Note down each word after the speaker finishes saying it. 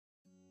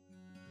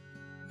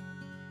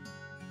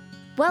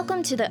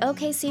Welcome to the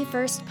OKC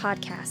First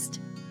podcast.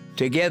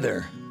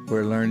 Together,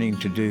 we're learning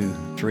to do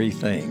three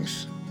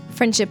things.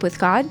 Friendship with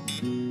God,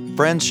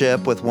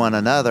 friendship with one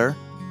another,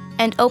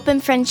 and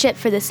open friendship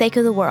for the sake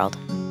of the world.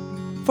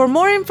 For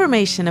more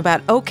information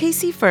about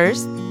OKC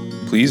First,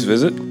 please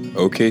visit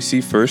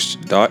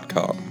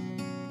okcfirst.com.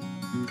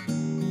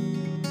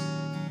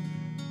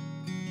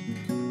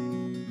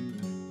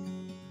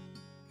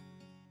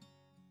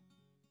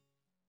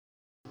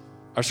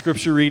 Our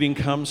scripture reading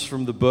comes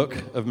from the book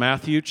of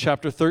Matthew,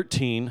 chapter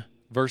 13,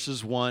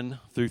 verses 1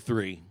 through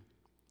 3.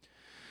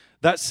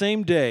 That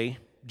same day,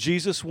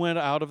 Jesus went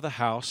out of the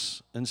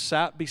house and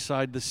sat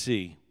beside the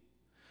sea.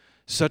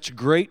 Such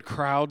great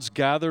crowds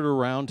gathered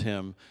around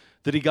him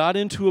that he got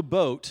into a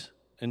boat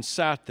and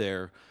sat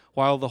there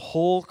while the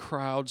whole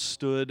crowd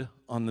stood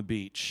on the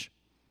beach.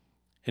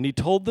 And he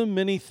told them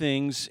many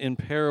things in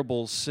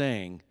parables,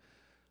 saying,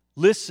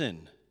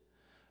 "Listen,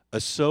 a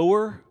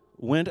sower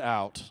went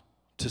out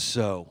to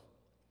sow."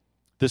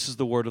 This is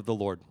the word of the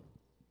Lord.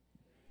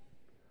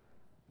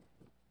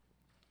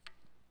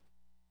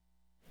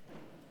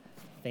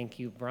 Thank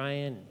you,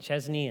 Brian,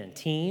 Chesney, and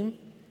team.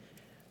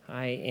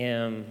 I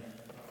am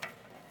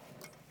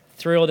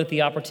thrilled at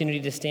the opportunity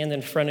to stand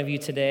in front of you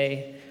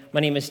today. My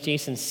name is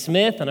Jason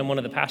Smith, and I'm one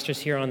of the pastors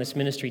here on this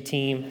ministry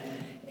team,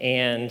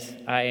 and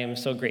I am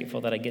so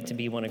grateful that I get to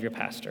be one of your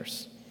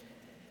pastors.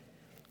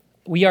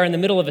 We are in the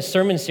middle of a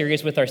sermon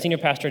series with our senior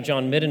pastor,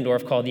 John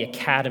Middendorf, called The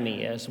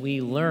Academy, as we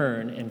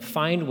learn and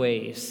find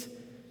ways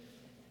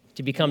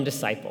to become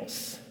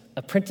disciples,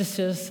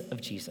 apprentices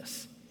of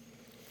Jesus.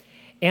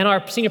 And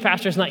our senior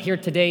pastor is not here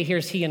today.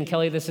 Here's he and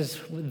Kelly. This is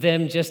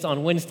them just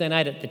on Wednesday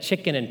night at the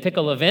Chicken and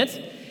Pickle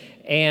event.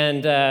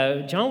 And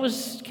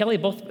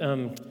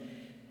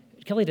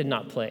Kelly did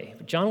not play.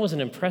 John was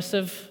an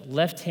impressive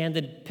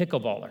left-handed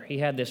pickleballer. He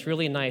had this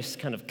really nice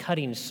kind of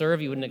cutting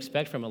serve you wouldn't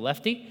expect from a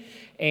lefty.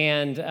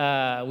 And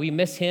we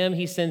miss him.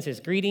 He sends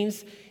his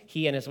greetings.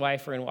 He and his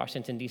wife are in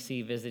Washington,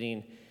 D.C.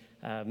 visiting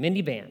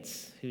Mindy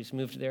Bantz, who's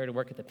moved there to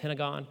work at the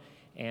Pentagon,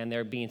 and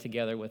they're being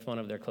together with one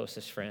of their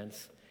closest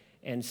friends.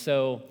 And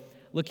so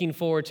looking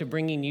forward to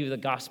bringing you the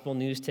gospel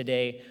news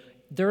today.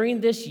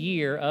 During this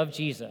year of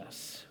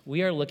Jesus,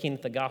 we are looking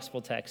at the gospel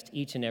text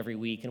each and every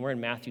week, and we're in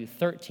Matthew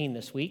 13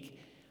 this week.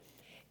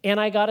 And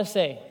I gotta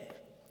say,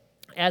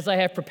 as I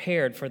have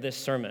prepared for this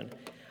sermon,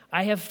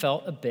 I have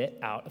felt a bit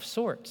out of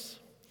sorts.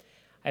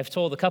 I've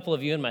told a couple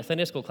of you in my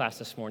Sunday school class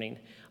this morning,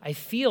 I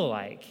feel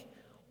like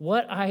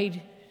what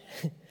I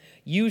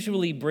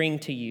usually bring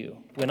to you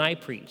when I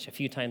preach a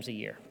few times a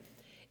year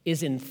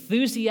is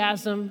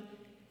enthusiasm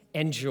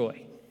and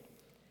joy.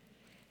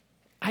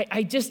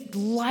 I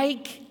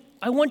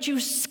want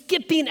you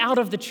skipping out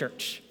of the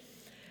church.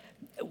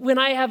 When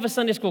I have a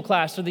Sunday school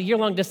class or the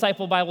year-long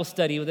disciple Bible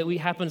study that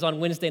happens on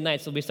Wednesday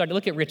nights, so we start to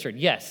look at Richard.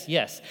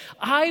 Yes.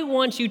 I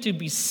want you to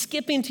be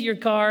skipping to your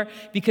car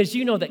because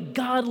you know that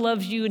God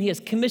loves you and he has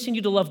commissioned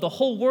you to love the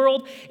whole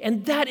world,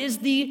 and that is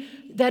the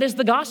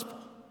gospel.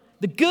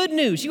 The good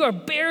news. You are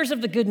bearers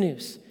of the good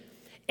news.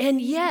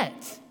 And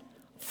yet,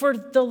 for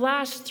the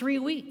last 3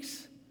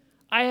 weeks,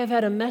 I have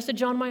had a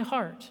message on my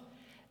heart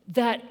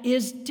that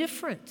is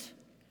different.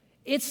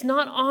 It's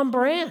not on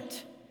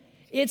brand.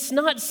 It's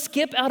not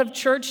skip out of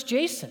church,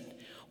 Jason.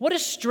 What a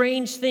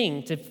strange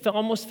thing to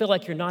almost feel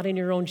like you're not in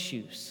your own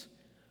shoes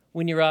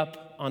when you're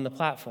up on the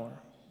platform.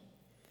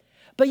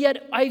 But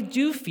yet, I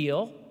do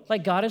feel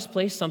like God has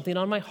placed something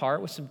on my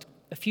heart with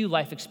a few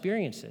life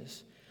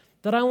experiences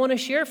that I want to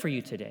share for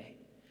you today.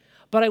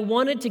 But I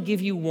wanted to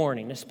give you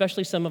warning,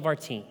 especially some of our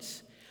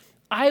teens.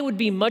 I would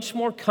be much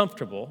more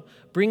comfortable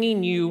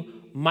bringing you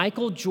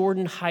Michael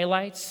Jordan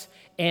highlights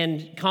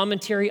and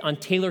commentary on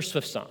Taylor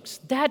Swift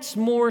songs. That's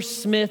more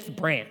Smith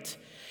brand.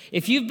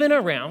 If you've been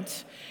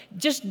around,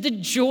 just the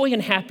joy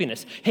and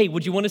happiness. Hey,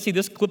 would you want to see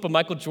this clip of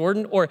Michael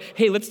Jordan? Or,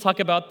 hey, let's talk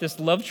about this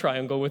love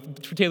triangle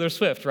with Taylor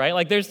Swift, right?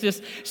 Like there's this,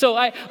 so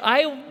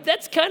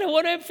that's kind of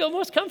what I feel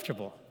most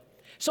comfortable.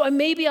 So I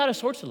may be out of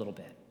sorts a little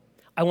bit.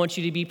 I want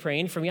you to be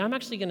praying for me. I'm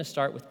actually going to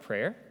start with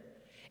prayer.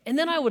 And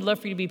then I would love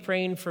for you to be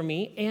praying for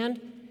me.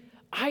 And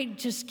I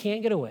just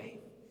can't get away.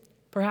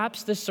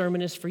 Perhaps this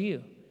sermon is for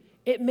you.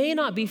 It may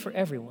not be for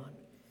everyone,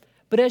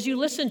 but as you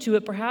listen to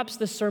it, perhaps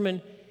this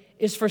sermon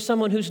is for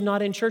someone who's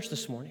not in church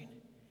this morning.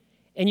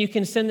 And you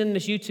can send them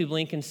this YouTube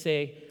link and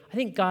say, I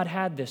think God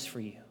had this for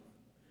you.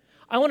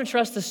 I want to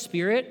trust the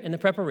Spirit and the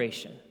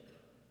preparation.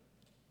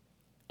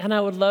 And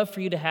I would love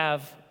for you to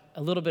have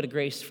a little bit of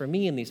grace for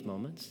me in these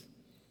moments.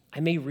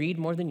 I may read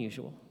more than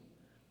usual,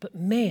 but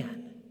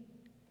man,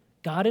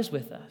 God is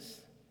with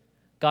us.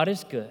 God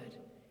is good.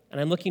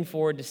 And I'm looking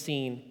forward to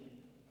seeing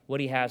what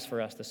he has for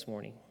us this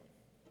morning.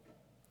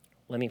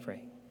 Let me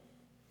pray.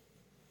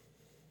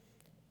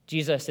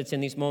 Jesus, it's in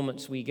these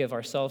moments we give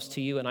ourselves to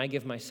you, and I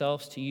give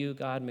myself to you.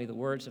 God, may the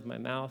words of my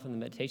mouth and the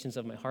meditations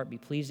of my heart be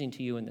pleasing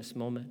to you in this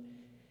moment.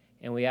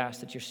 And we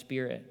ask that your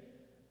Spirit,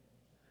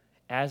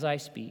 as I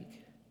speak,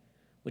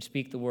 would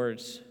speak the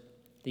words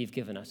that you've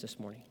given us this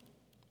morning.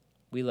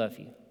 We love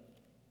you.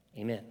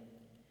 Amen.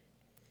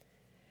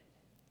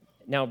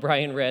 Now,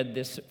 Brian read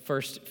this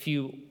first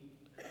few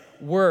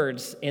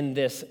words in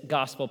this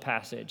gospel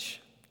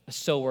passage. A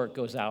sower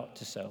goes out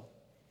to sow.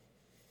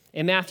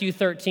 In Matthew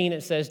 13,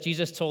 it says,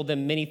 Jesus told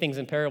them many things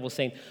in parables,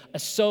 saying, a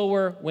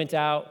sower went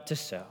out to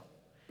sow.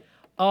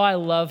 Oh, I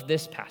love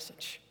this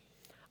passage.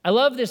 I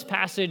love this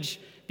passage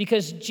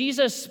because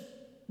Jesus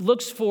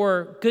looks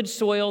for good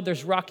soil.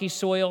 There's rocky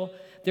soil.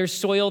 There's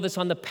soil that's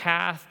on the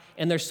path,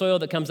 and there's soil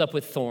that comes up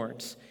with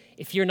thorns.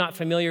 If you're not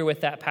familiar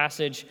with that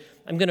passage,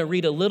 I'm going to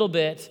read a little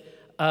bit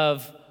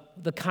of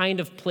the kind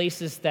of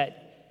places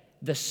that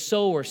the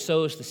sower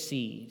sows the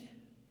seed.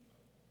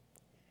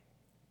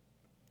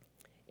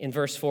 In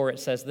verse 4, it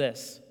says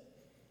this,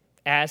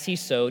 as he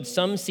sowed,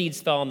 some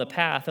seeds fell on the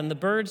path, and the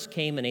birds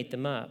came and ate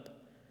them up.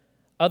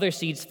 Other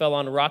seeds fell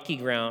on rocky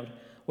ground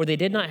where they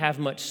did not have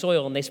much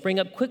soil, and they sprang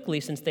up quickly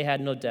since they had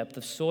no depth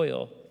of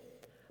soil.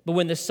 But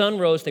when the sun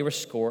rose, they were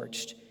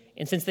scorched,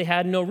 and since they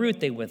had no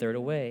root, they withered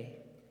away.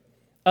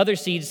 Other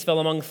seeds fell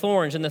among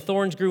thorns, and the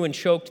thorns grew and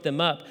choked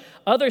them up.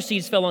 Other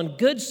seeds fell on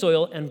good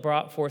soil and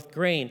brought forth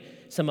grain,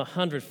 some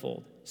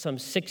 100-fold, some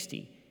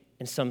 60,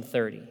 and some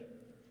 30.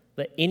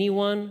 Let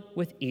anyone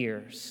with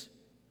ears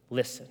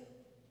listen.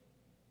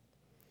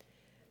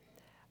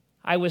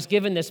 I was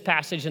given this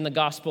passage in the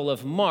Gospel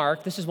of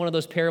Mark. This is one of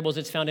those parables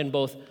that's found in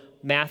both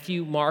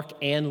Matthew, Mark,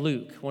 and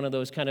Luke, one of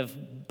those kind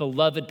of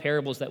beloved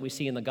parables that we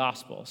see in the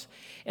Gospels.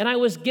 And I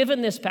was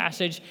given this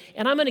passage,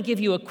 and I'm going to give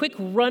you a quick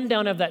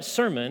rundown of that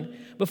sermon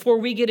before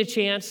we get a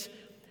chance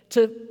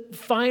to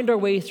find our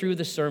way through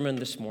the sermon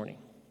this morning.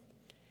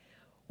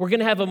 We're going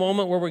to have a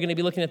moment where we're going to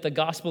be looking at the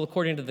Gospel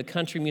according to the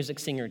country music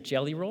singer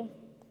Jelly Roll.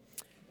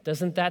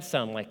 Doesn't that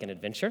sound like an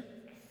adventure?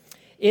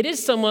 It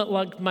is somewhat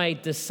like my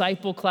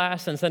disciple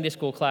class and Sunday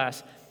school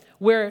class,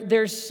 where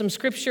there's some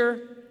scripture,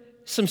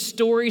 some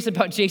stories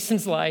about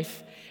Jason's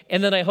life,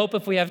 and then I hope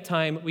if we have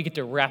time, we get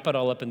to wrap it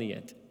all up in the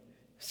end.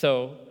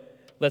 So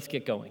let's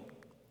get going.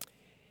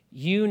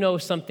 You know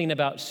something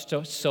about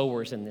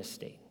sowers in this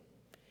state.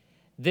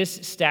 This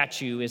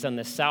statue is on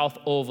the south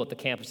oval at the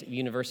campus at the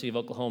University of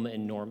Oklahoma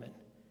in Norman,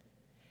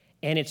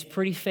 and it's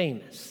pretty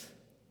famous.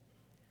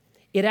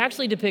 It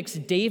actually depicts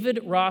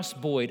David Ross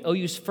Boyd,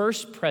 OU's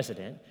first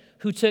president,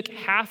 who took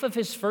half of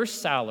his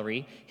first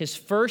salary, his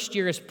first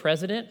year as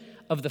president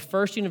of the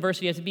first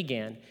university as it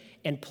began,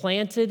 and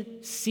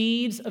planted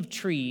seeds of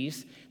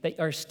trees that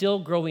are still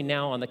growing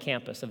now on the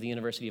campus of the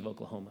University of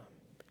Oklahoma.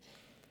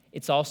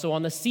 It's also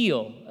on the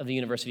seal of the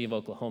University of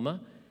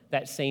Oklahoma,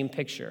 that same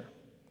picture.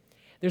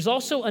 There's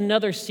also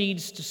another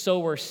seeds to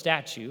sower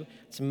statue.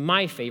 It's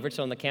my favorite. It's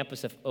on the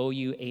campus of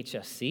OU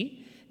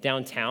HSC,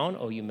 downtown,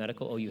 OU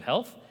Medical, OU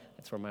Health.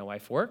 That's where my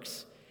wife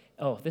works.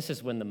 Oh, this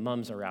is when the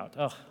mums are out.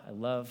 Oh, I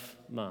love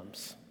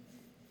mums.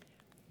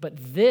 But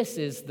this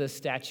is the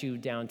statue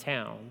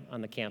downtown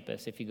on the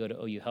campus if you go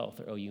to OU Health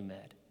or OU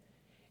Med.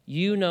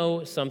 You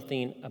know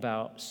something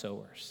about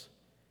sowers.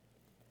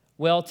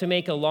 Well, to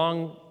make a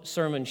long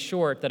sermon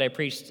short that I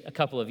preached a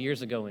couple of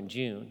years ago in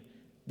June,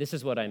 this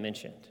is what I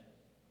mentioned.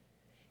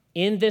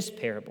 In this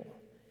parable,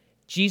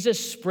 Jesus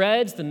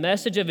spreads the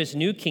message of his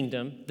new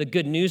kingdom, the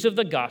good news of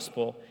the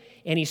gospel,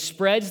 and he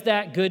spreads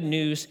that good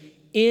news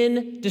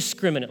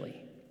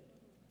indiscriminately.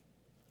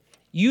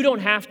 You don't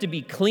have to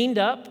be cleaned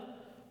up,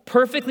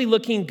 perfectly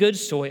looking good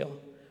soil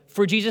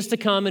for Jesus to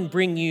come and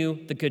bring you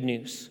the good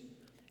news.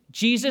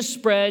 Jesus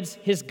spreads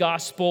his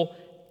gospel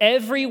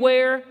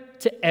everywhere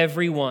to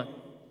everyone,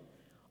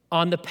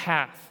 on the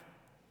path,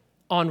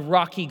 on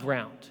rocky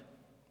ground,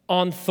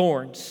 on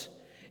thorns.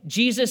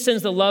 Jesus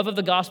sends the love of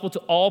the gospel to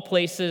all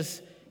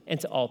places and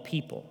to all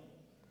people.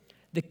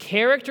 The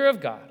character of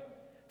God,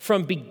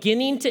 from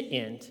beginning to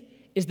end,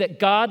 is that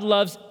God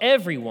loves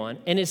everyone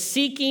and is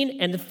seeking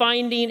and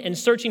finding and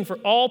searching for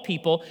all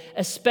people,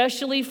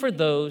 especially for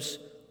those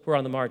who are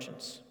on the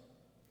margins.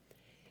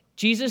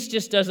 Jesus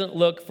just doesn't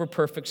look for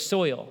perfect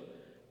soil,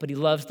 but he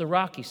loves the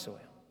rocky soil,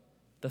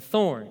 the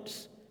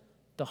thorns,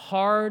 the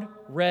hard,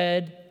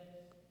 red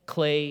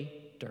clay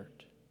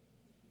dirt.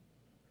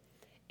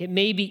 It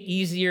may be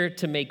easier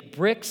to make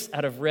bricks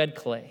out of red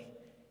clay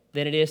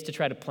than it is to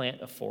try to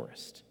plant a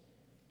forest,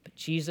 but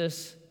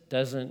Jesus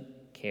doesn't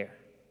care.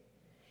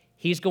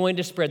 He's going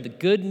to spread the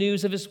good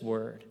news of his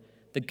word,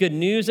 the good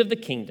news of the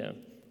kingdom,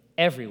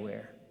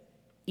 everywhere,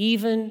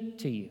 even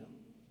to you.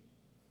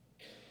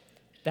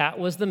 That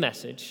was the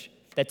message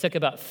that took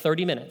about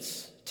 30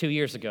 minutes 2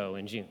 years ago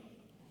in June.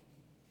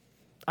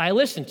 I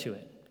listened to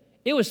it.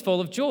 It was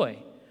full of joy.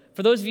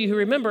 For those of you who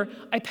remember,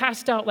 I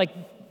passed out like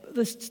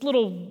this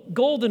little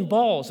golden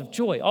balls of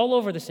joy all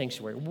over the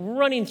sanctuary,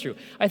 running through.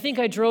 I think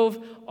I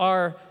drove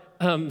our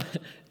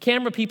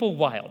camera people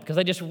wild because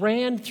I just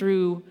ran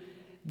through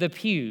the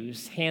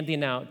pews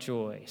handing out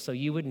joy so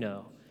you would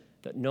know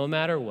that no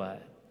matter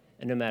what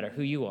and no matter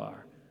who you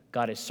are,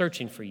 God is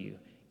searching for you.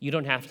 You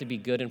don't have to be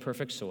good and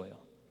perfect soil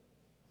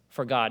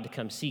for God to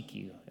come seek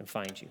you and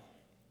find you.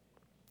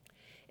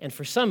 And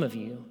for some of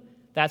you,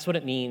 that's what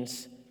it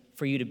means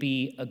for you to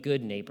be a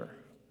good neighbor,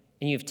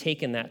 and you've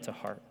taken that to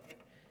heart.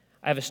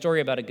 I have a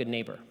story about a good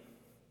neighbor.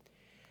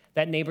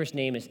 That neighbor's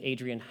name is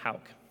Adrian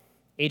Hauk.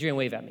 Adrian,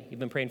 wave at me. You've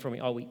been praying for me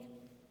all week.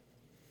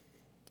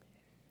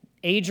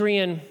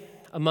 Adrian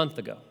a month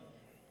ago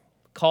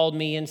called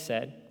me and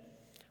said,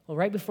 well,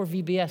 right before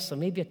VBS, so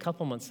maybe a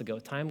couple months ago,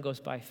 time goes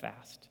by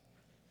fast,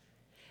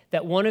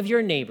 that one of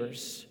your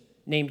neighbors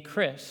named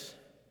Chris,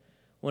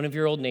 one of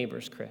your old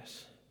neighbors,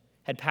 Chris,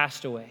 had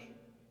passed away.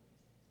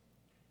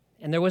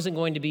 And there wasn't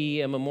going to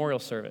be a memorial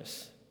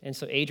service. And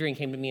so Adrian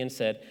came to me and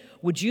said,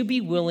 would you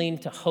be willing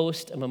to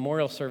host a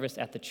memorial service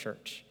at the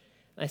church?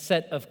 And I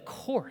said, of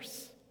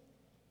course.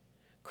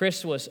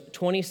 Chris was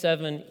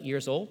 27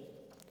 years old,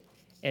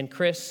 and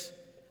Chris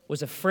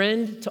was a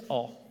friend to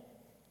all.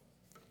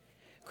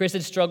 Chris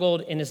had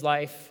struggled in his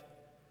life,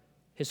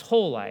 his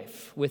whole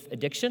life, with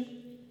addiction,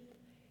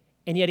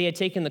 and yet he had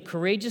taken the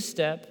courageous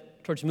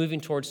step towards moving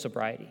towards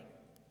sobriety.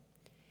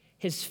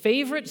 His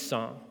favorite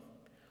song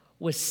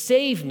was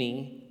Save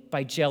Me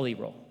by Jelly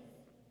Roll.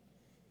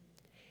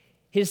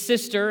 His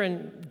sister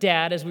and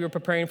dad, as we were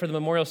preparing for the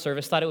memorial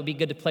service, thought it would be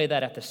good to play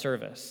that at the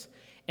service.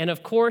 And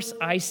of course,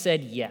 I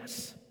said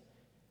yes.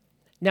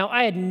 Now,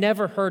 I had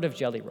never heard of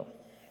Jelly Roll.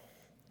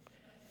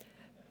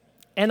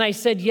 And I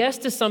said yes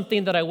to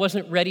something that I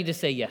wasn't ready to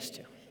say yes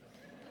to.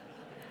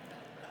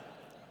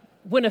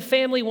 When a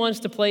family wants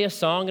to play a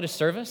song at a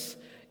service,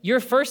 your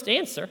first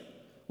answer,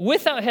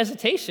 without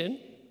hesitation,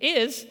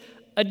 is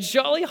a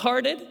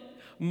jolly-hearted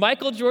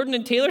Michael Jordan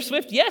and Taylor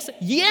Swift. Yes,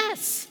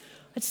 yes,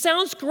 it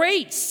sounds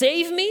great.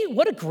 Save Me,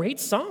 what a great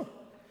song.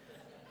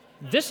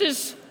 This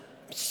is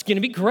going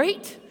to be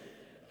great.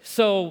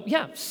 So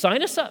yeah,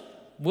 sign us up.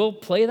 We'll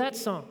play that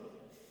song.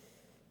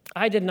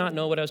 I did not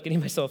know what I was getting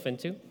myself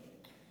into.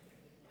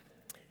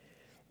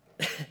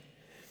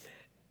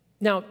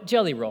 Now,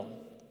 Jelly Roll.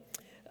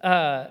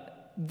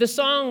 The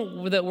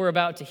song that we're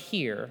about to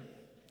hear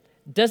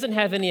doesn't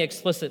have any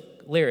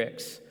explicit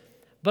lyrics,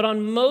 but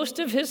on most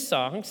of his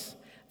songs,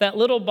 that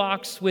little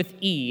box with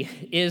E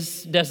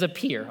does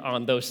appear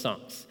on those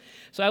songs.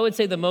 So I would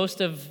say the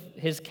most of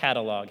his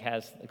catalog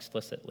has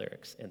explicit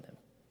lyrics in them.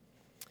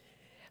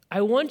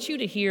 I want you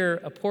to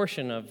hear a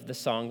portion of the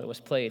song that was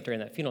played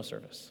during that funeral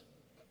service,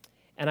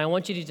 and I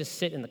want you to just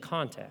sit in the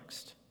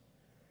context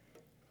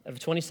of a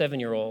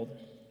 27-year-old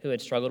who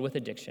had struggled with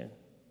addiction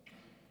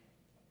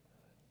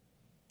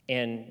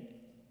and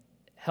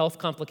health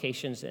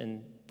complications,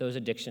 and those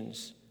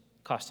addictions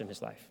cost him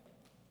his life.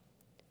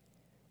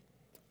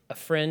 A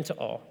friend to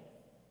all.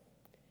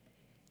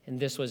 And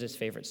this was his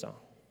favorite song.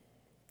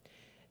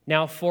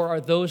 Now, for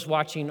those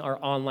watching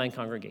our online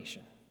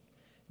congregation,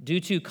 due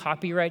to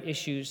copyright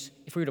issues,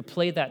 if we were to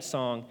play that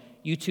song,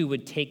 YouTube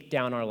would take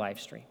down our live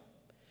stream.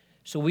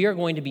 So we are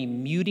going to be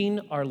muting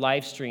our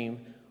live stream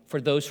for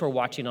those who are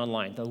watching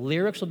online. The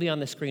lyrics will be on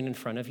the screen in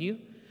front of you,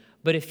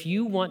 but if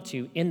you want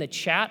to, in the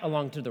chat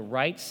along to the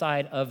right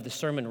side of the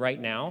sermon right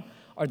now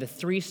are the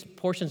three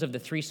portions of the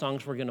three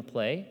songs we're going to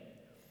play,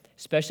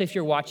 especially if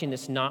you're watching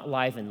this not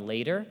live and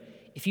later.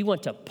 If you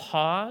want to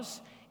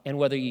pause, and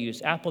whether you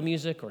use Apple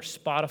Music or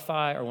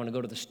Spotify or want to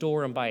go to the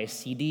store and buy a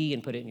CD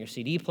and put it in your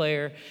CD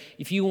player,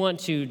 if you want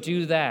to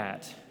do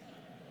that,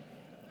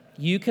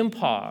 you can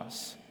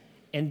pause,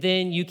 and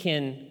then you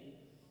can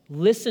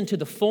listen to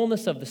the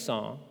fullness of the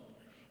song,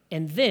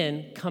 and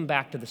then come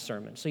back to the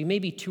sermon. So you may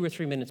be 2 or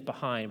 3 minutes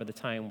behind by the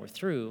time we're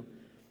through,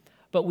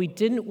 but we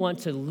didn't want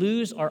to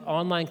lose our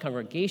online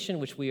congregation,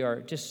 which we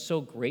are just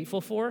so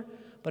grateful for,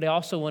 but I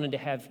also wanted to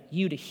have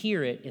you to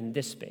hear it in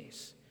this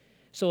space.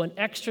 So an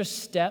extra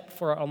step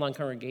for our online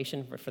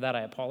congregation, for that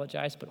I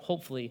apologize, but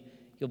hopefully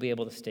you'll be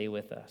able to stay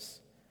with us.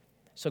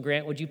 So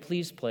Grant, would you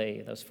please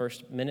play those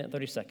first minute and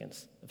 30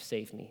 seconds of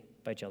Save Me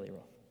by Jelly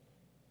Roll?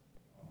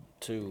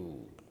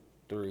 2,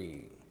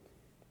 3.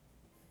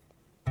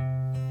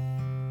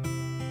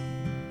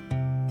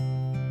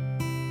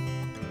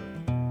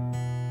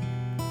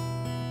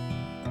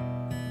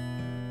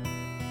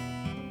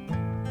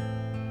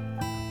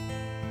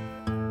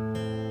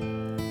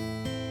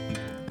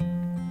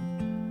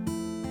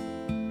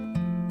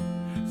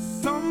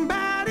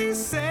 Somebody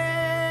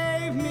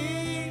save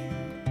me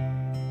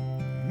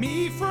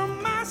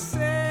from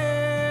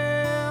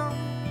myself.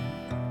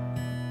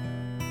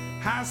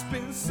 I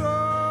spent so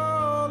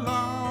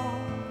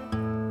long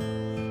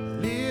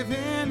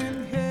living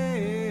in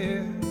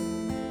hell.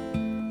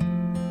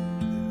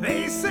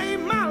 They say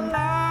my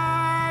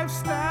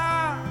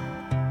lifestyle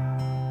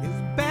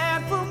is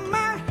bad for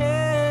my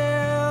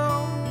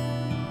health.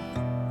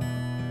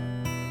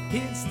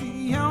 It's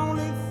the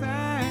only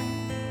thing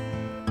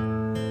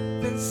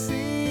that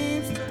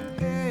seems to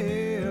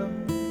help.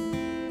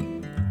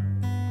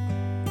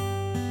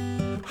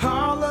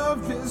 All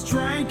of this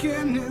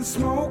drinking and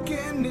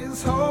smoking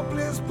is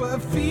hopeless, but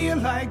feel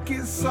like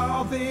it's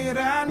all that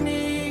I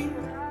need.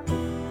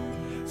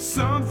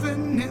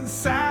 Something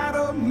inside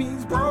of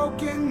me's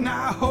broken.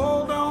 I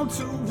hold on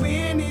to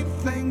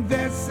anything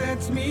that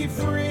sets me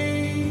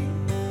free.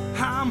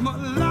 I'm a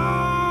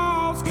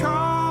lost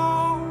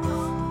cause.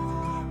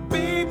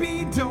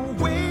 Baby, don't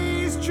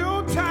waste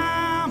your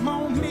time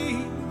on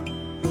me.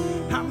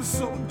 I'm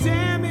so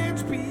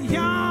damaged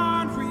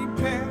beyond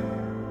repair.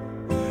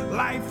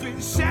 Life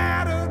has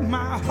shattered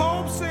my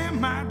hopes and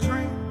my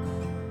dreams.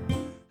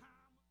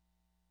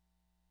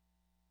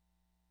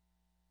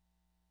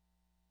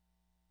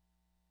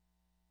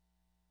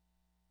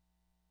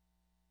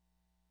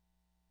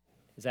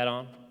 Is that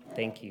on?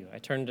 Thank you. I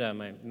turned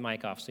my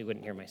mic off so you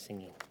wouldn't hear my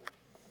singing.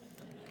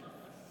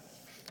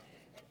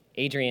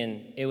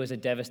 Adrian, it was a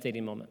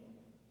devastating moment.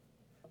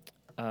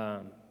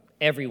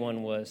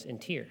 Everyone was in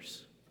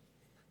tears.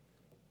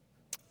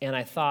 And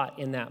I thought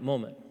in that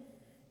moment,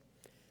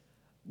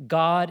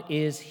 God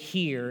is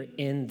here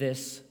in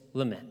this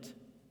lament.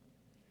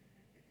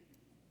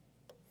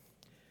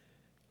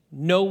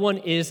 No one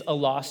is a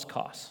lost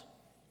cause.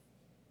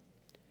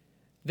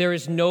 There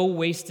is no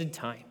wasted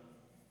time.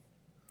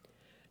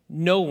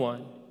 No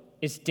one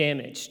is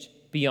damaged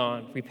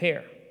beyond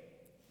repair.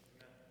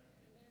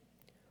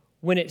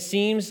 When it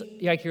seems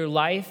like your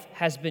life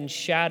has been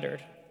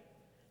shattered,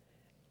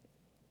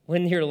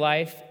 when your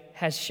life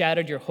has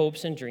shattered your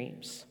hopes and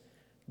dreams,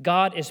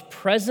 God is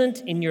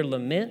present in your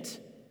lament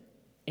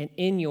and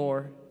in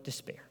your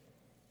despair.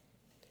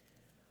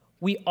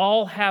 We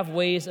all have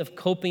ways of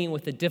coping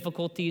with the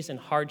difficulties and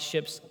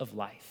hardships of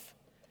life.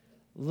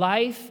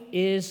 Life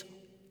is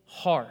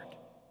hard.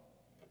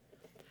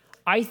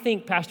 I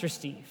think, Pastor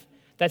Steve,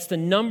 that's the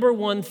number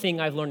one thing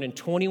I've learned in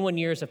 21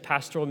 years of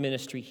pastoral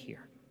ministry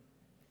here.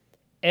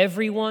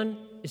 Everyone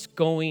is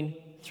going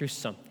through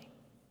something.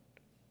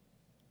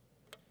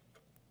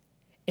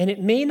 And it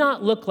may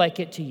not look like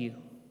it to you.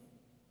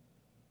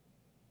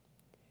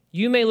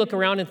 You may look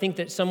around and think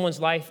that someone's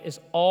life is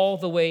all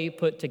the way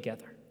put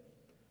together.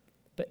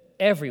 But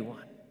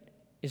everyone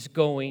is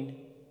going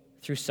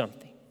through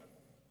something.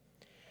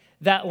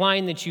 That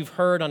line that you've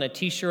heard on a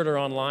t-shirt or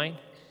online,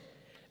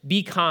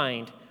 be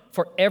kind,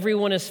 for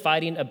everyone is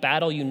fighting a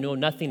battle you know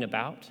nothing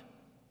about,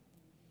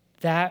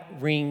 that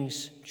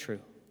rings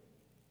true.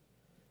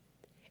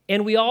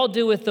 And we all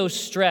deal with those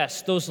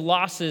stress, those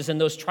losses,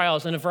 and those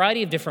trials in a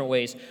variety of different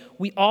ways.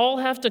 We all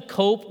have to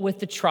cope with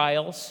the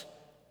trials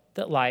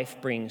that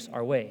life brings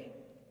our way.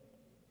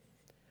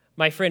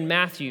 My friend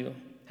Matthew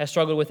has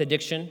struggled with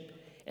addiction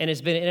and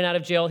has been in and out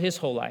of jail his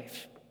whole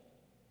life,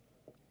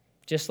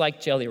 just like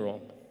Jelly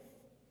Roll.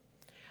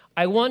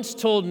 I once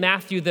told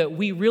Matthew that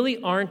we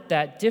really aren't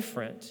that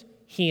different,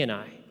 he and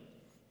I.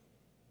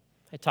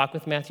 I talked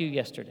with Matthew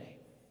yesterday.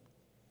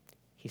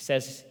 He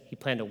says he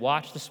planned to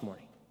watch this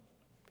morning.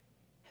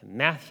 And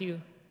Matthew,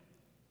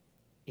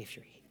 if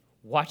you're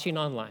watching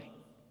online,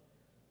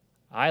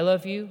 I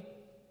love you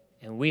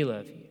and we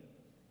love you.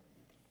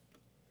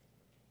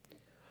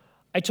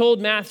 I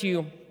told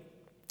Matthew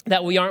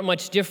that we aren't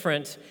much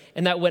different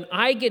and that when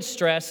I get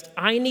stressed,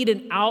 I need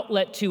an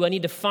outlet too. I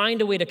need to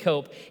find a way to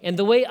cope. And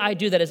the way I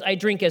do that is I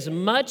drink as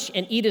much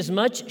and eat as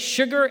much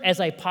sugar as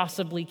I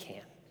possibly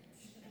can.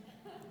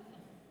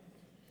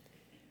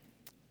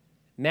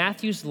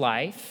 Matthew's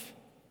life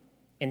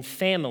and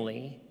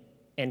family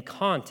and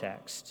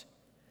context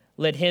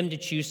led him to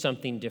choose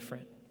something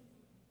different.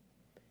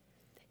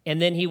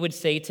 And then he would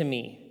say to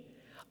me,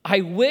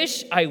 I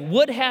wish I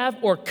would have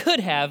or could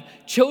have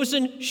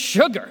chosen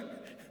sugar.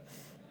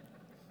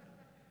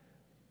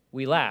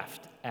 We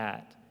laughed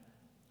at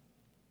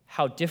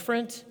how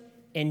different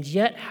and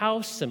yet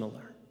how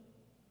similar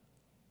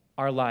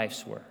our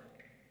lives were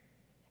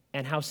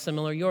and how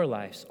similar your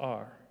lives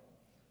are.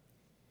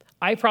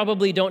 I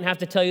probably don't have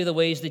to tell you the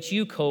ways that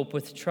you cope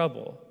with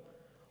trouble,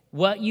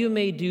 what you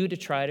may do to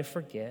try to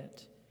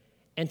forget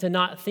and to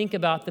not think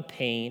about the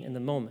pain in the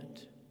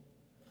moment.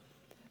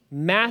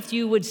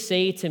 Matthew would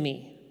say to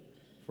me,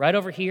 right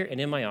over here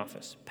and in my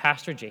office,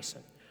 Pastor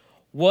Jason,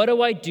 what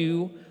do I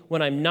do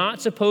when I'm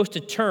not supposed to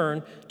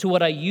turn to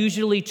what I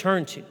usually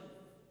turn to?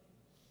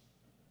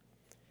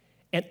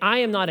 And I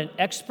am not an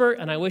expert,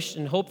 and I wish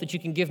and hope that you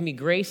can give me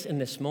grace in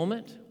this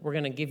moment. We're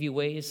going to give you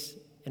ways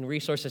and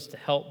resources to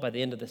help by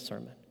the end of this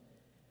sermon.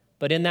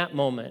 But in that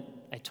moment,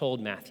 I told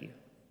Matthew,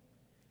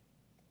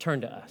 turn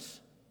to us.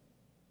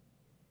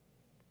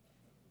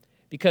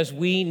 Because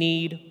we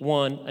need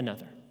one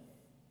another.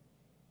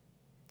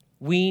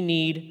 We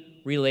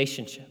need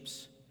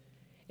relationships.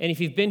 And if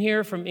you've been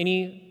here from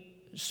any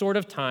sort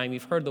of time,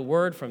 you've heard the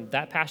word from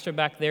that pastor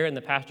back there and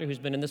the pastor who's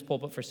been in this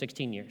pulpit for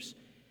 16 years.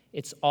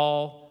 It's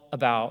all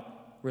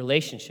about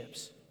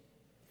relationships.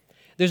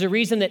 There's a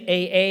reason that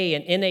AA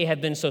and NA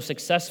have been so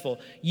successful.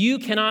 You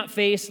cannot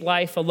face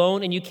life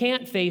alone, and you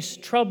can't face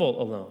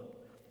trouble alone.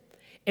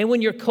 And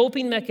when your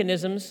coping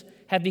mechanisms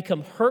have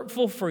become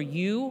hurtful for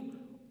you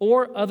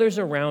or others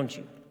around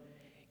you,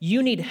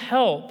 you need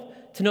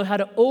help to know how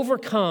to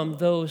overcome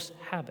those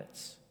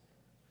habits.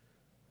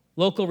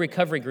 Local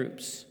recovery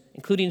groups,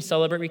 including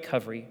Celebrate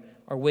Recovery,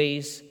 are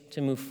ways to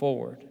move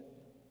forward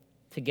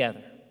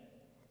together.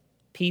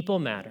 People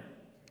matter.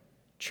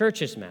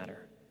 Churches matter.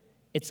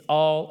 It's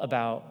all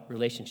about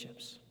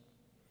relationships.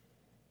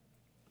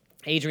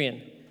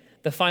 Adrian,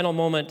 the final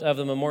moment of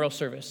the memorial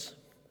service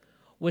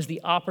was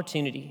the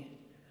opportunity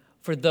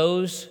for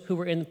those who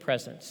were in the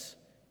presence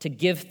to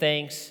give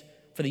thanks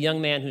for the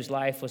young man whose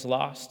life was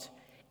lost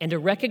and to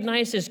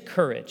recognize his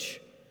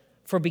courage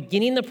for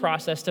beginning the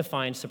process to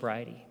find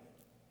sobriety.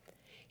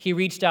 He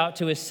reached out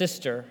to his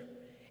sister,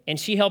 and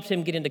she helped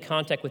him get into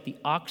contact with the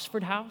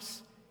Oxford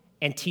House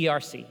and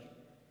TRC.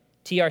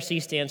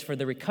 TRC stands for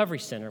the Recovery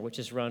Center, which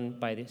is run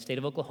by the state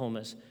of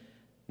Oklahoma's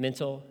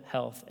Mental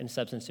Health and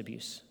Substance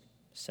Abuse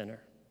Center.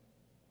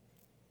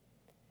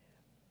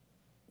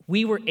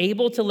 We were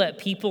able to let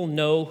people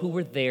know who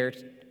were there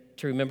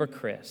to remember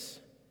Chris,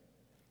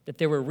 that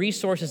there were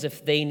resources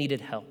if they needed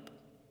help,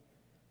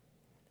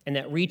 and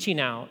that reaching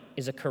out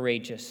is a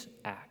courageous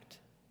act.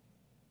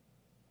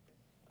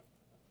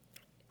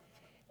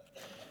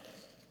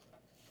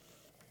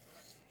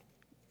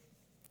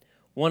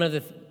 One of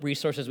the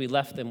resources we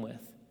left them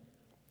with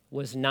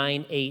was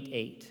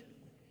 988.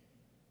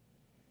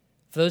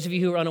 For those of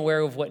you who are unaware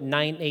of what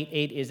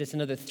 988 is, it's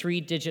another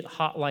 3-digit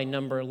hotline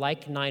number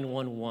like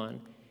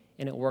 911,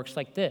 and it works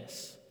like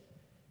this.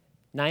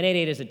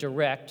 988 is a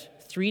direct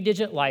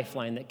 3-digit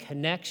lifeline that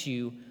connects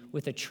you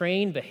with a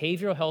trained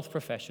behavioral health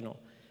professional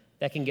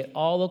that can get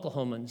all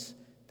Oklahomans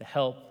the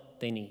help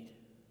they need.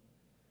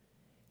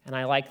 And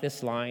I like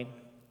this line.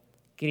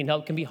 Getting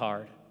help can be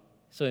hard,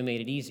 so we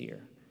made it easier.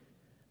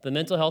 The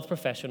mental health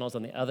professionals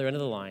on the other end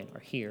of the line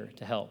are here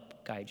to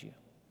help guide you.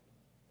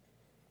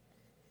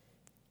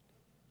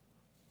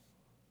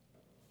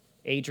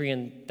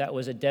 Adrian, that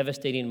was a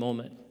devastating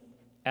moment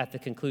at the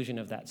conclusion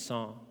of that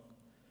song.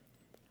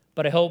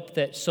 But I hope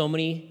that so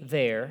many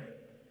there,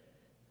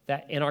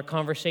 that in our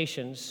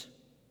conversations,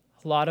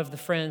 a lot of the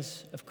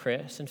friends of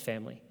Chris and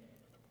family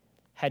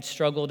had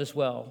struggled as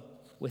well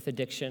with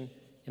addiction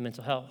and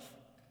mental health.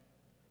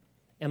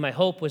 And my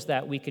hope was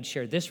that we could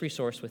share this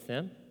resource with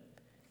them.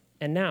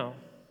 And now,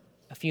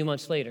 a few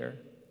months later,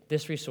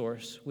 this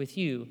resource with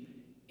you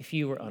if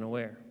you were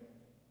unaware.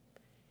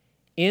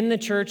 In the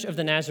Church of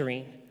the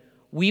Nazarene,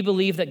 we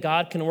believe that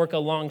God can work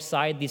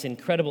alongside these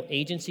incredible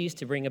agencies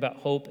to bring about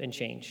hope and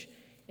change.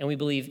 And we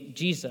believe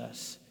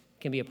Jesus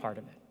can be a part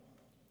of it.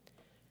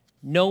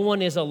 No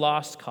one is a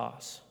lost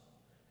cause.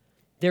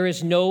 There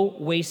is no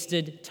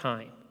wasted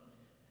time.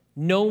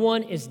 No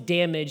one is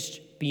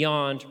damaged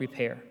beyond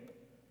repair.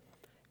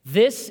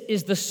 This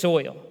is the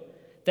soil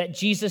that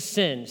Jesus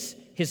sends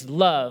his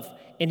love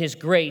and his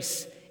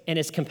grace and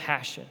his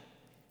compassion,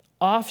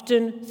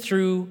 often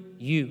through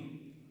you.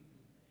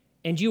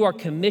 And you are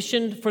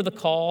commissioned for the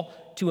call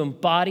to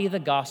embody the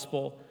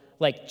gospel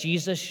like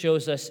Jesus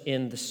shows us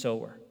in the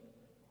sower.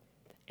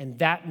 And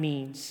that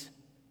means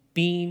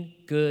being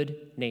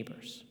good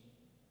neighbors.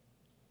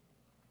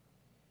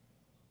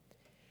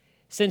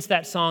 Since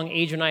that song,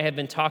 Adrian and I have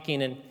been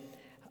talking, and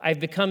I've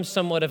become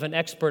somewhat of an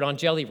expert on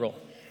Jelly Roll.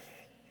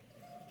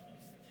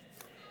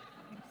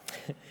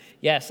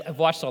 Yes, I've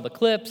watched all the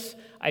clips.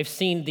 I've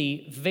seen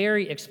the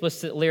very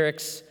explicit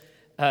lyrics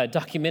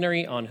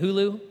documentary on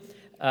Hulu.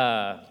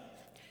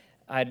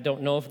 I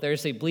don't know if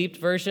there's a bleeped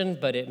version,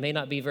 but it may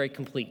not be very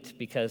complete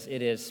because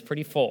it is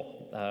pretty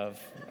full of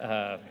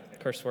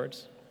curse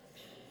words.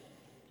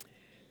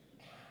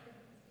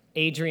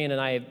 Adrian and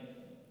I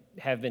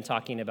have been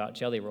talking about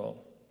Jelly Roll.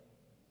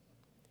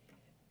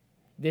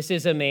 This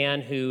is a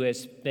man who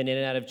has been in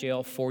and out of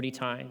jail 40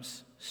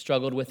 times,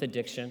 struggled with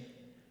addiction,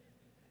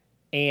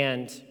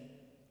 and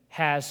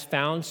has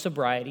found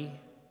sobriety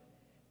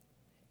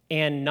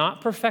and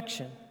not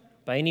perfection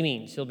by any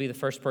means. He'll be the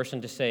first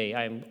person to say,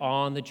 I am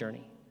on the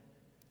journey.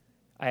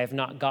 I have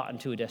not gotten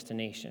to a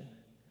destination.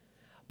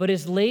 But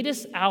his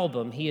latest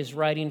album, he is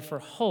writing for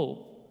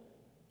hope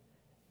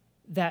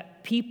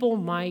that people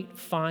might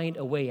find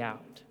a way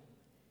out.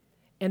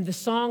 And the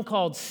song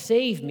called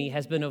Save Me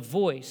has been a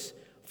voice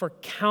for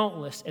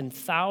countless and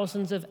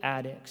thousands of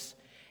addicts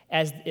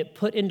as it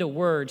put into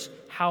words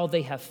how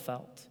they have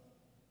felt.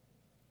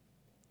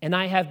 And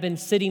I have been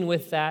sitting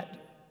with that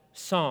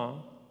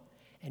song,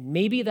 and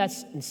maybe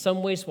that's in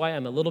some ways why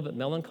I'm a little bit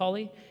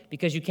melancholy,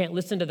 because you can't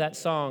listen to that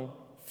song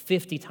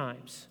 50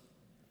 times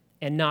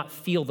and not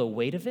feel the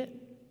weight of it.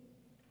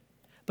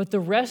 But the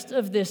rest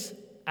of this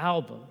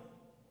album,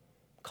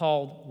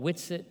 called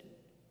Whitsett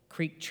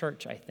Creek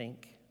Church, I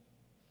think,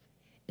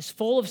 is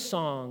full of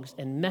songs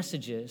and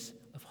messages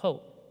of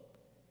hope.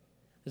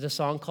 There's a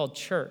song called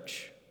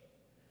Church.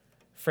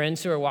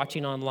 Friends who are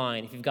watching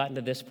online, if you've gotten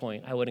to this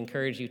point, I would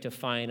encourage you to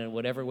find, in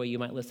whatever way you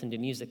might listen to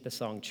music, the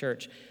song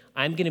Church.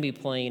 I'm going to be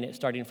playing it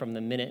starting from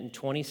the minute and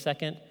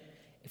 20-second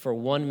for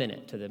 1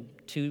 minute to the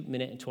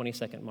 2-minute and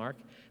 20-second mark.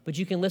 But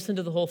you can listen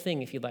to the whole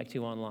thing if you'd like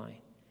to online.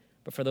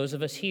 But for those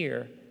of us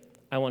here,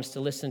 I want us to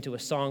listen to a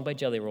song by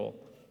Jelly Roll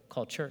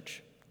called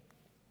Church.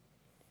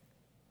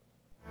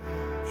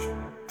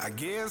 I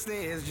guess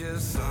there's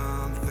just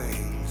some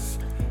things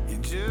you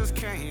just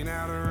can't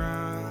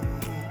outrun.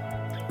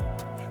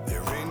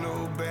 There ain't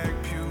no back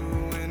pew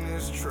in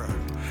this truck,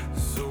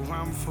 so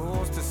I'm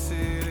forced to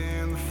sit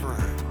in the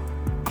front.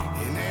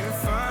 And ain't it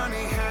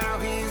funny how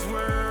he's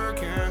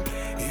working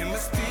in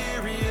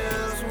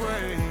mysterious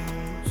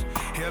ways?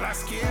 Hell, I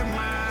skipped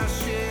my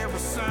share of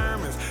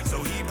sermons,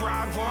 so he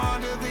brought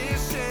one to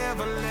this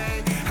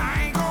Chevrolet.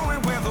 I ain't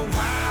going where the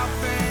wild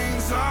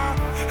things are.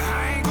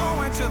 I ain't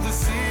going to the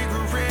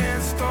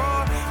cigarette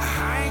store.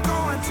 I ain't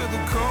going to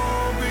the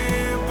cold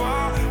beer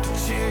bar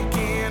to check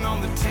in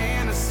on the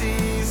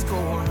Tennessee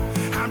score.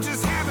 I'm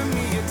just having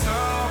me a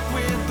talk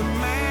with the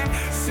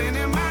man,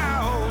 sending my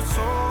whole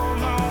soul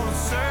on a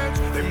search.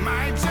 They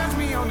might judge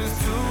me on this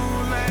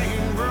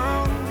 2-lane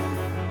road,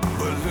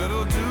 but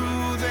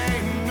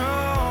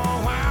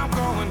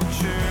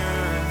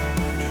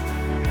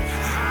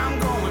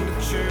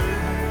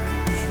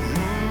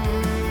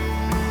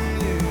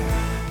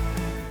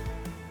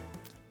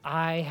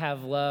I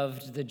have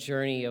loved the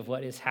journey of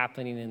what is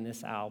happening in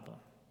this album.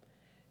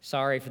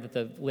 Sorry that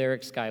the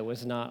lyrics guy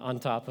was not on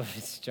top of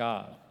his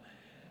job.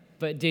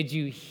 But did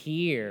you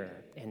hear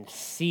and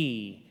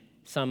see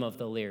some of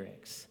the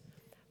lyrics?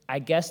 I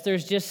guess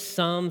there's just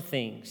some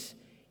things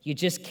you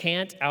just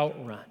can't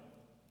outrun.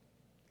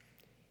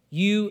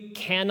 You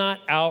cannot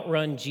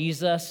outrun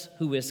Jesus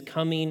who is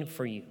coming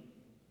for you.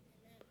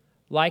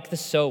 Like the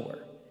sower,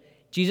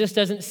 Jesus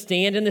doesn't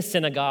stand in the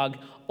synagogue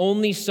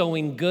only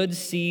sowing good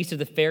seeds to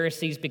the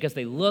Pharisees because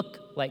they look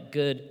like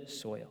good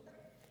soil.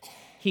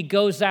 He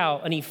goes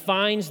out and he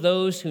finds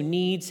those who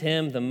needs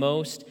him the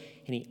most,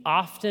 and he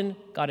often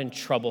got in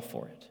trouble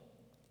for it.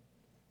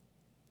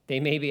 They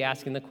may be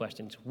asking the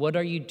questions, what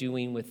are you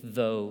doing with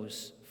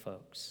those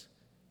folks?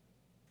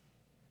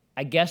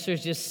 I guess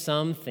there's just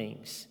some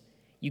things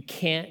you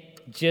can't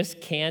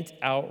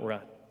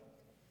outrun.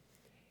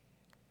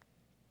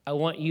 I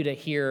want you to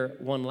hear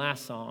one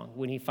last song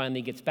when he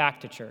finally gets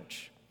back to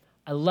church.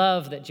 I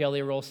love that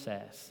Jelly Roll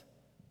says,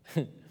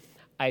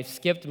 I've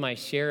skipped my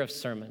share of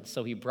sermons,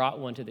 so he brought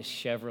one to the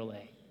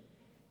Chevrolet.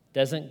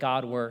 Doesn't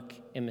God work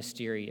in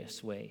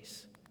mysterious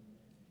ways?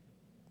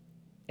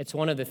 It's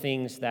one of the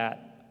things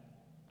that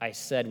I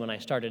said when I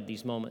started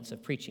these moments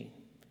of preaching.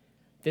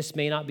 This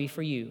may not be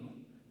for you,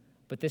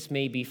 but this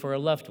may be for a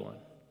loved one.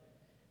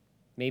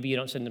 Maybe you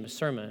don't send them a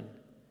sermon,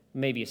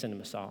 maybe you send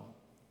them a song.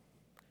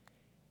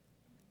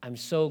 I'm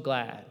so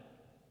glad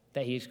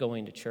that he's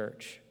going to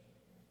church.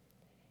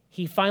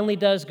 He finally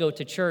does go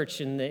to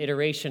church in the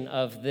iteration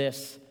of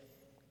this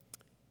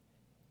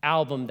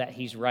album that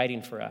he's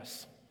writing for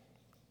us.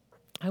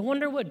 I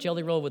wonder what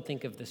Jelly Roll would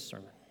think of this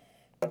sermon.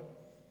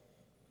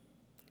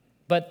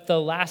 But the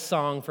last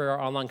song for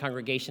our online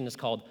congregation is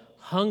called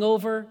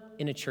Hungover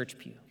in a Church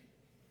Pew.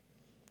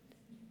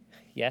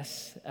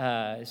 Yes,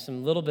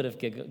 some little bit of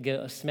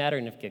a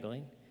smattering of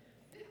giggling.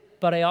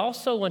 But I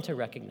also want to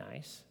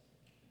recognize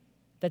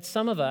that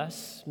some of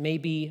us may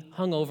be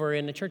hungover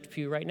in a church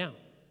pew right now.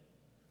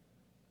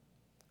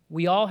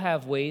 We all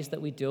have ways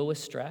that we deal with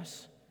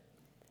stress.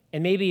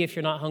 And maybe if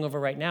you're not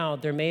hungover right now,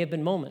 there may have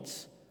been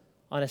moments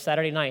on a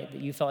Saturday night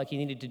that you felt like you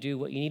needed to do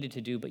what you needed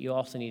to do, but you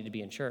also needed to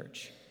be in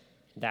church.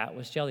 That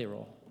was Jelly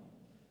Roll.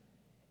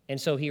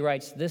 And so he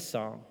writes this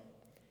song.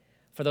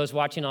 For those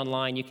watching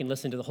online, you can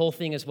listen to the whole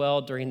thing as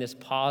well during this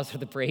pause or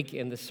the break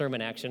in the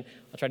sermon action.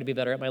 I'll try to be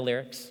better at my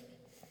lyrics.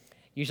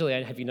 Usually,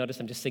 have you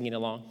noticed I'm just singing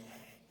along?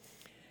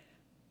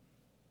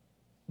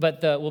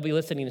 But we'll be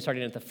listening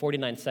starting at the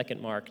 49-second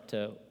mark,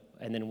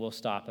 and then we'll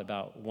stop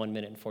about 1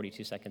 minute and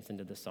 42 seconds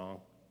into the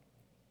song.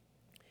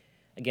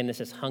 Again, this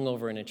is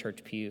Hungover in a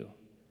Church Pew,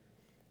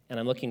 and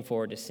I'm looking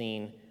forward to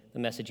seeing the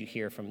message you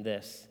hear from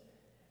this.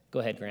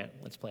 Go ahead, Grant.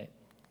 Let's play it.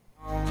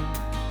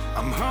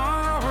 I'm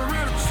hungover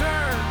in a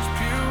church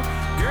pew.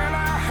 Girl,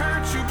 I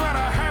hurt you, but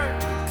I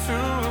hurt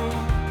too.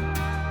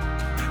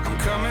 I'm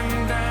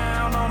coming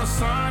down on a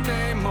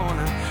Sunday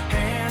morning,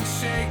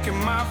 hands shaking,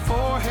 my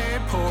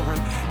forehead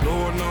pouring.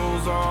 Lord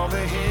knows all the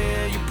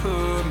hell you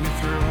put me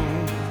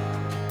through.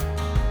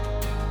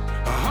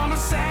 On a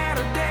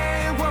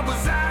Saturday, what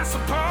was I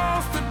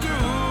supposed to do?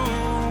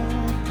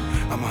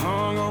 I'm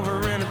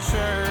hungover in a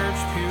church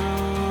pew.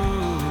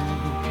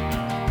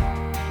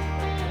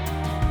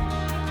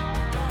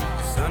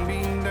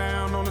 Sunbeam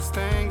down on a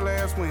stained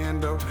glass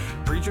window,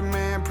 preacher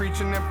man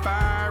preaching that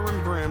fire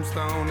and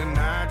brimstone, and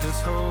I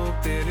just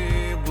hope that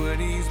it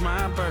would ease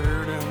my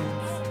burdens.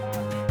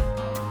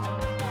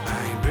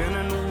 I ain't been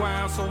in a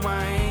while, so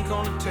I ain't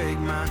gonna take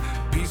my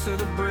piece of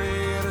the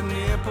bread, a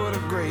nip of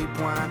the grape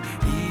wine,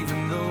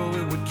 even though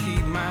it would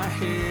keep my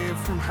head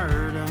from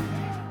hurting.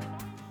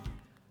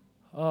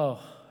 Oh,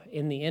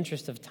 in the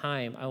interest of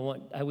time,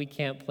 we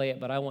can't play it,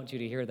 but I want you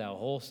to hear that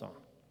whole song.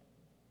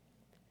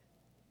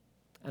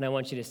 And I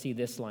want you to see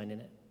this line in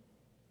it.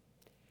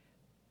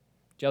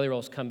 Jelly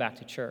Roll's come back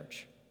to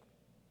church.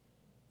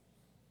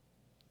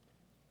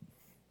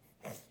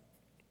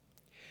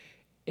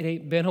 It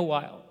ain't been a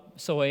while,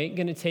 so I ain't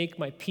gonna take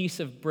my piece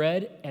of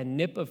bread and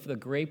nip of the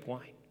grape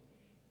wine,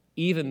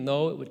 even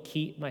though it would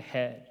keep my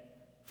head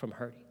from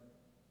hurting.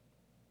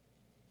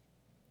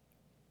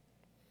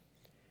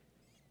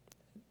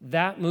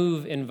 That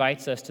move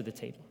invites us to the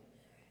table.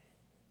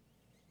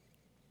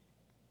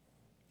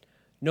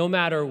 No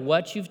matter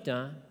what you've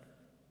done,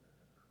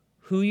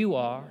 who you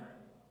are,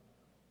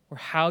 or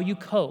how you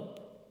cope,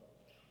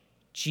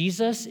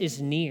 Jesus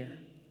is near.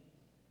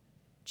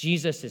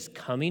 Jesus is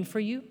coming for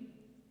you,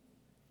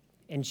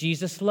 and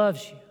Jesus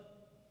loves you.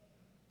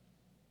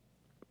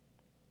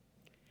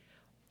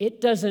 It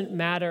doesn't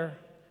matter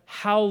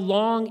how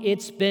long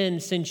it's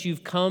been since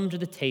you've come to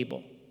the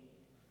table.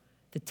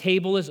 The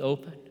table is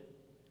open.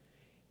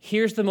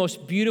 Here's the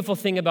most beautiful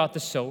thing about the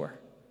sower.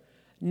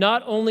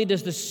 Not only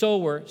does the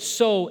sower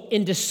sow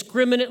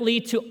indiscriminately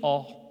to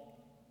all,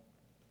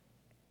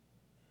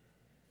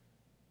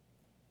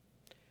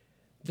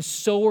 the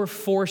sower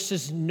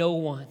forces no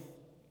one.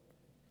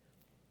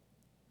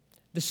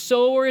 The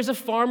sower is a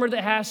farmer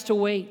that has to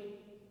wait.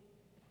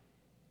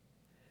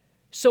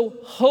 So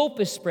hope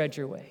is spread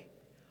your way.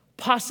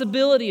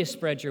 Possibility is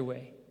spread your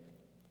way.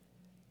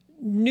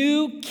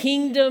 New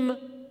kingdom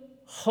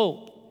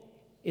hope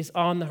is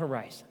on the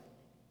horizon.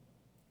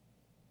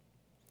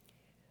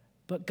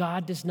 But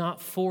God does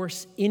not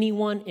force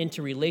anyone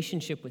into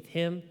relationship with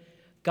him.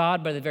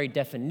 God, by the very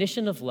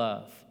definition of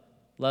love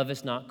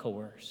is not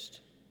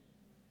coerced.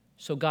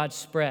 So God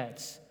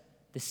spreads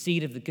the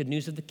seed of the good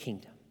news of the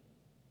kingdom,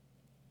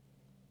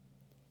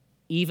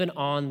 even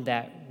on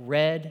that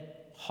red,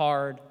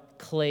 hard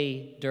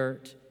clay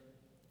dirt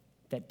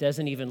that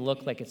doesn't even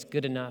look like it's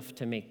good enough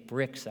to make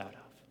bricks out of.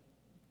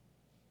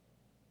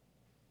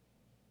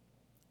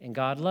 And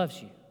God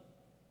loves you.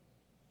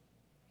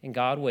 And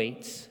God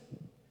waits,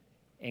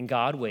 and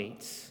God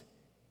waits,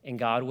 and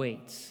God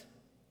waits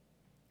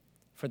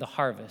for the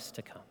harvest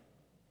to come.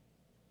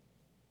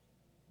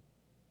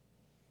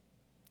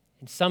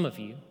 And some of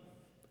you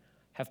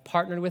have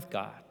partnered with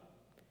God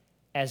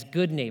as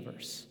good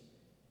neighbors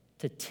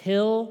to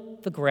till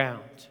the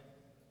ground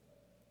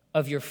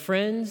of your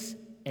friends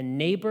and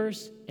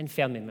neighbors and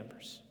family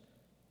members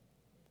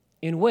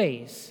in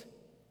ways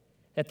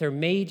that there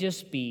may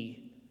just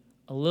be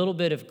a little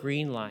bit of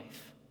green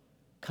life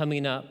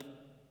coming up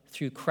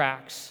through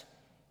cracks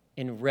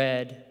in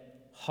red,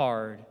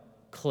 hard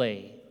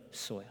clay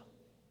soil.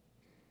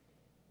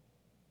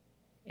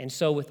 And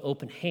so with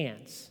open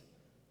hands,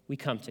 we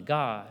come to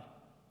God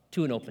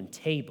to an open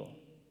table.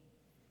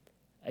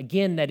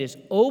 Again, that is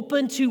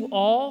open to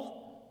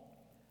all,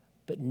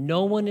 but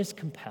no one is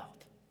compelled.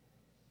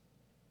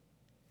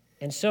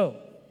 And so,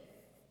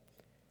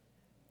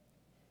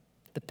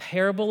 the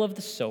parable of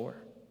the sower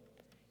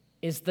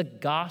is the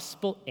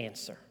gospel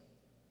answer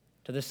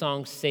to the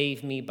song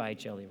Save Me by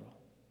Jelly Roll.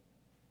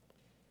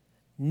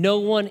 No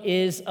one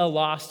is a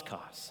lost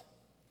cause.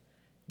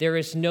 There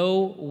is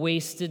no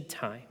wasted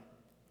time.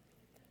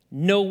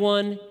 No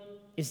one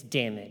is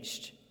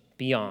damaged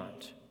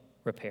beyond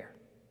repair.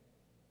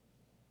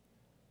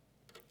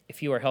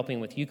 If you are helping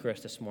with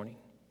Eucharist this morning,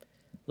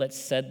 let's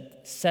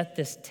set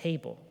this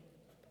table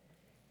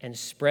and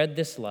spread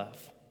this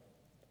love.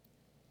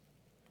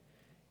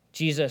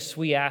 Jesus,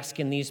 we ask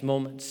in these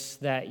moments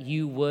that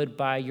you would,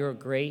 by your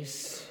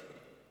grace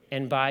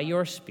and by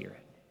your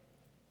Spirit,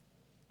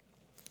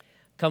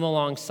 come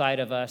alongside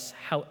of us,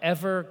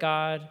 however,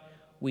 God,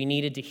 we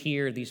needed to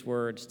hear these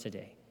words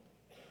today.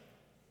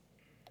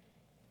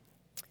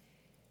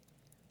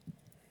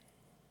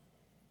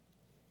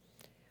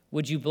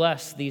 Would you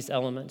bless these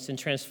elements and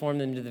transform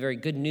them into the very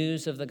good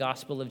news of the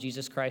gospel of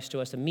Jesus Christ to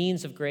us, a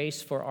means of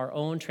grace for our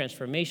own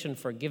transformation,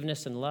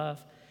 forgiveness, and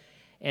love,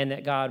 and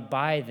that, God,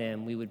 by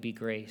them we would be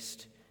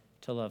graced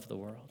to love the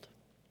world.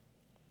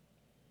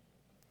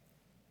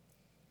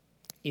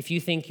 If you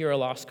think you're a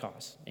lost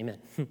cause, amen.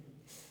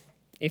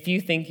 If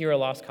you think you're a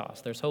lost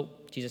cause, there's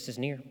hope. Jesus is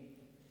near,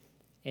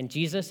 and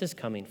Jesus is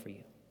coming for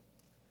you.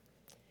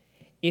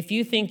 If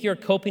you think your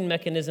coping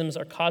mechanisms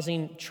are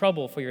causing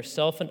trouble for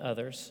yourself and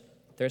others,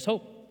 there's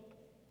hope.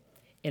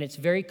 And it's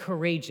very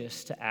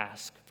courageous to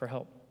ask for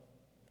help.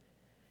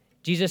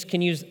 Jesus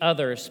can use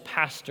others,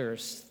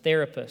 pastors,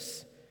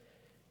 therapists,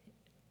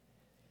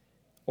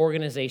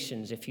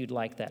 organizations, if you'd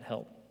like that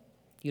help.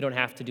 You don't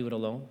have to do it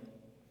alone.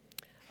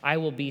 I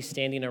will be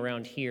standing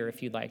around here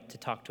if you'd like to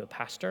talk to a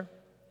pastor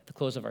at the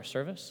close of our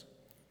service.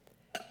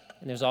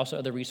 And there's also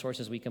other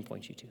resources we can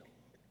point you to.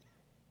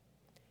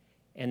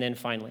 And then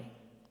finally,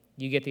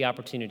 you get the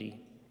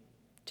opportunity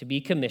to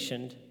be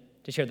commissioned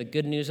to share the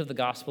good news of the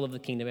gospel of the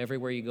kingdom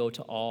everywhere you go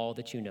to all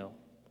that you know.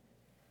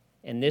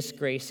 And this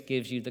grace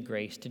gives you the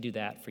grace to do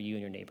that for you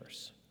and your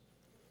neighbors.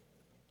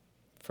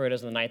 For it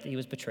is on the night that he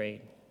was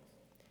betrayed,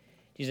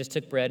 Jesus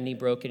took bread and he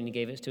broke it and he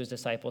gave it to his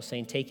disciples,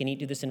 saying, "Take and eat,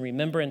 do this in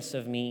remembrance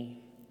of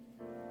me."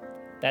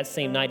 That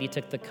same night he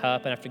took the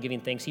cup, and after giving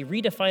thanks, he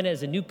redefined it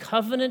as a new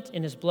covenant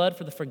in his blood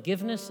for the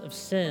forgiveness of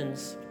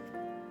sins,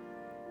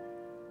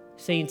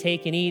 saying,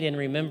 "Take and eat in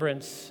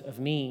remembrance of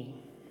me."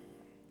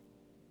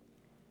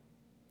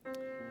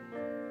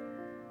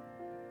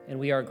 And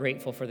we are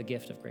grateful for the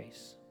gift of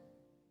grace.